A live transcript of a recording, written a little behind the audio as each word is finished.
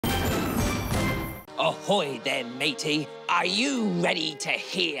Ahoy there, matey. Are you ready to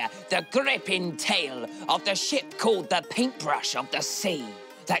hear the gripping tale of the ship called the Paintbrush of the Sea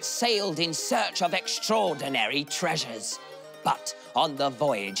that sailed in search of extraordinary treasures? But on the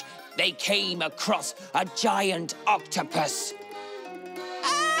voyage, they came across a giant octopus.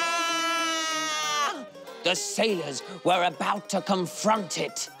 Ah! The sailors were about to confront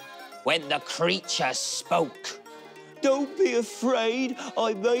it when the creature spoke. Don't be afraid.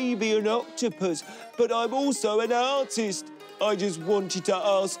 I may be an octopus, but I'm also an artist. I just wanted to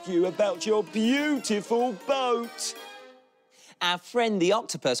ask you about your beautiful boat. Our friend the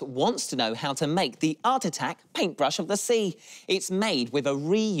octopus wants to know how to make the Art Attack Paintbrush of the Sea. It's made with a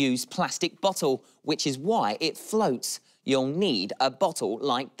reused plastic bottle, which is why it floats. You'll need a bottle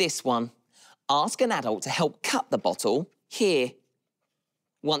like this one. Ask an adult to help cut the bottle here.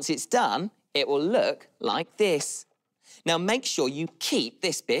 Once it's done, it will look like this. Now make sure you keep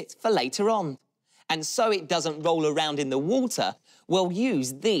this bit for later on. And so it doesn't roll around in the water, we'll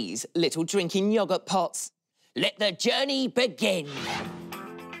use these little drinking yoghurt pots. Let the journey begin.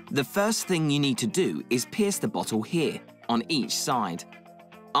 The first thing you need to do is pierce the bottle here, on each side.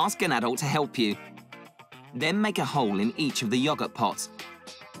 Ask an adult to help you. Then make a hole in each of the yoghurt pots,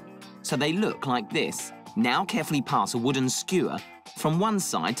 so they look like this. Now carefully pass a wooden skewer from one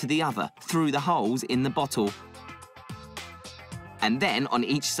side to the other through the holes in the bottle. And then, on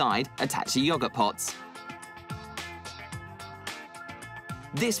each side, attach the yoghurt pots.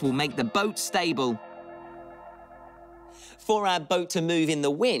 This will make the boat stable. For our boat to move in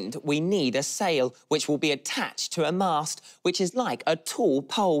the wind, we need a sail, which will be attached to a mast, which is like a tall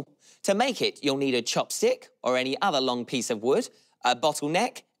pole. To make it, you'll need a chopstick or any other long piece of wood, a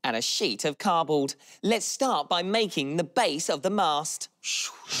bottleneck, and a sheet of cardboard. Let's start by making the base of the mast.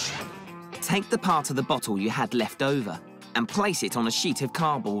 Take the part of the bottle you had left over and place it on a sheet of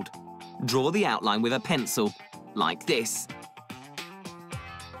cardboard. Draw the outline with a pencil, like this.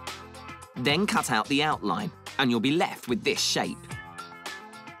 Then cut out the outline, and you'll be left with this shape.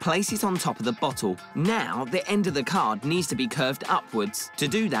 Place it on top of the bottle. Now, the end of the card needs to be curved upwards. To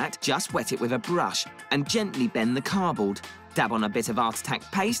do that, just wet it with a brush and gently bend the cardboard. Dab on a bit of Art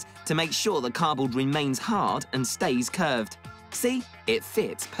Attack paste to make sure the cardboard remains hard and stays curved. See? It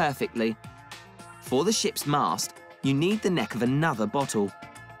fits perfectly. For the ship's mast, you need the neck of another bottle.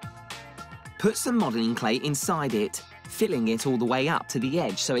 Put some modelling clay inside it, filling it all the way up to the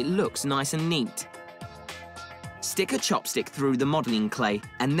edge so it looks nice and neat. Stick a chopstick through the modelling clay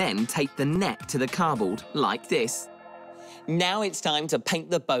and then take the neck to the cardboard, like this. Now it's time to paint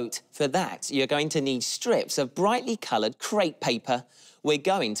the boat. For that, you're going to need strips of brightly coloured crepe paper. We're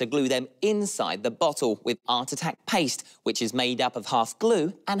going to glue them inside the bottle with Art Attack paste, which is made up of half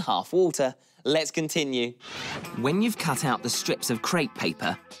glue and half water. Let's continue. When you've cut out the strips of crepe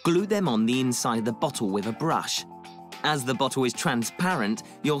paper, glue them on the inside of the bottle with a brush. As the bottle is transparent,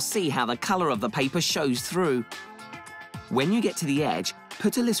 you'll see how the colour of the paper shows through. When you get to the edge,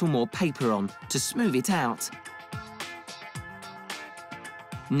 put a little more paper on to smooth it out.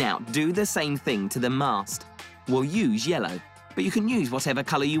 Now, do the same thing to the mast. We'll use yellow, but you can use whatever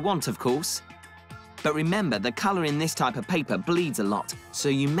colour you want, of course. But remember, the colour in this type of paper bleeds a lot, so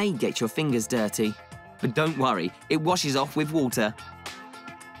you may get your fingers dirty. But don't worry, it washes off with water.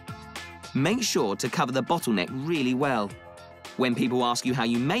 Make sure to cover the bottleneck really well. When people ask you how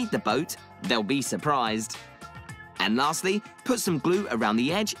you made the boat, they'll be surprised. And lastly, put some glue around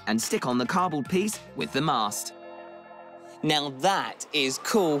the edge and stick on the cardboard piece with the mast. Now that is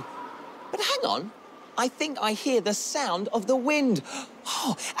cool. But hang on, I think I hear the sound of the wind.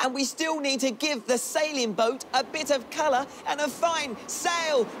 Oh, and we still need to give the sailing boat a bit of colour and a fine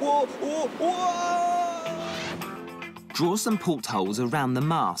sail. Whoa, whoa, whoa! Draw some portholes around the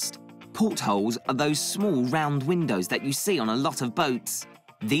mast. Portholes are those small round windows that you see on a lot of boats.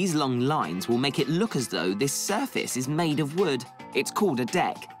 These long lines will make it look as though this surface is made of wood. It's called a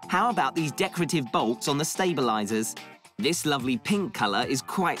deck. How about these decorative bolts on the stabilisers? This lovely pink colour is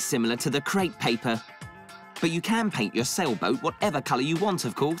quite similar to the crepe paper. But you can paint your sailboat whatever colour you want,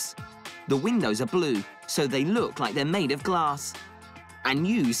 of course. The windows are blue, so they look like they're made of glass. And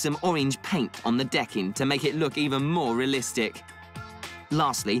use some orange paint on the decking to make it look even more realistic.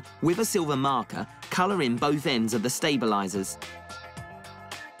 Lastly, with a silver marker, colour in both ends of the stabilisers.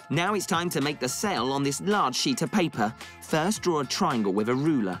 Now it's time to make the sail on this large sheet of paper. First, draw a triangle with a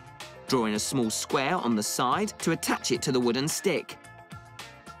ruler. Draw in a small square on the side to attach it to the wooden stick.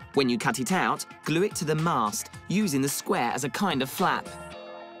 When you cut it out, glue it to the mast, using the square as a kind of flap.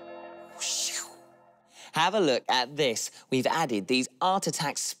 Have a look at this. We've added these Art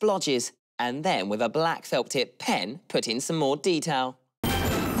Attack splodges, and then with a black felt tip pen, put in some more detail.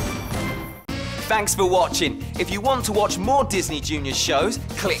 Thanks for watching. If you want to watch more Disney Junior shows,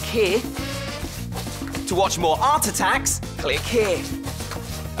 click here. To watch more Art Attacks, click here.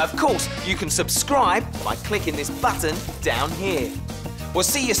 Of course, you can subscribe by clicking this button down here. We'll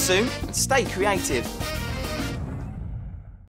see you soon and stay creative.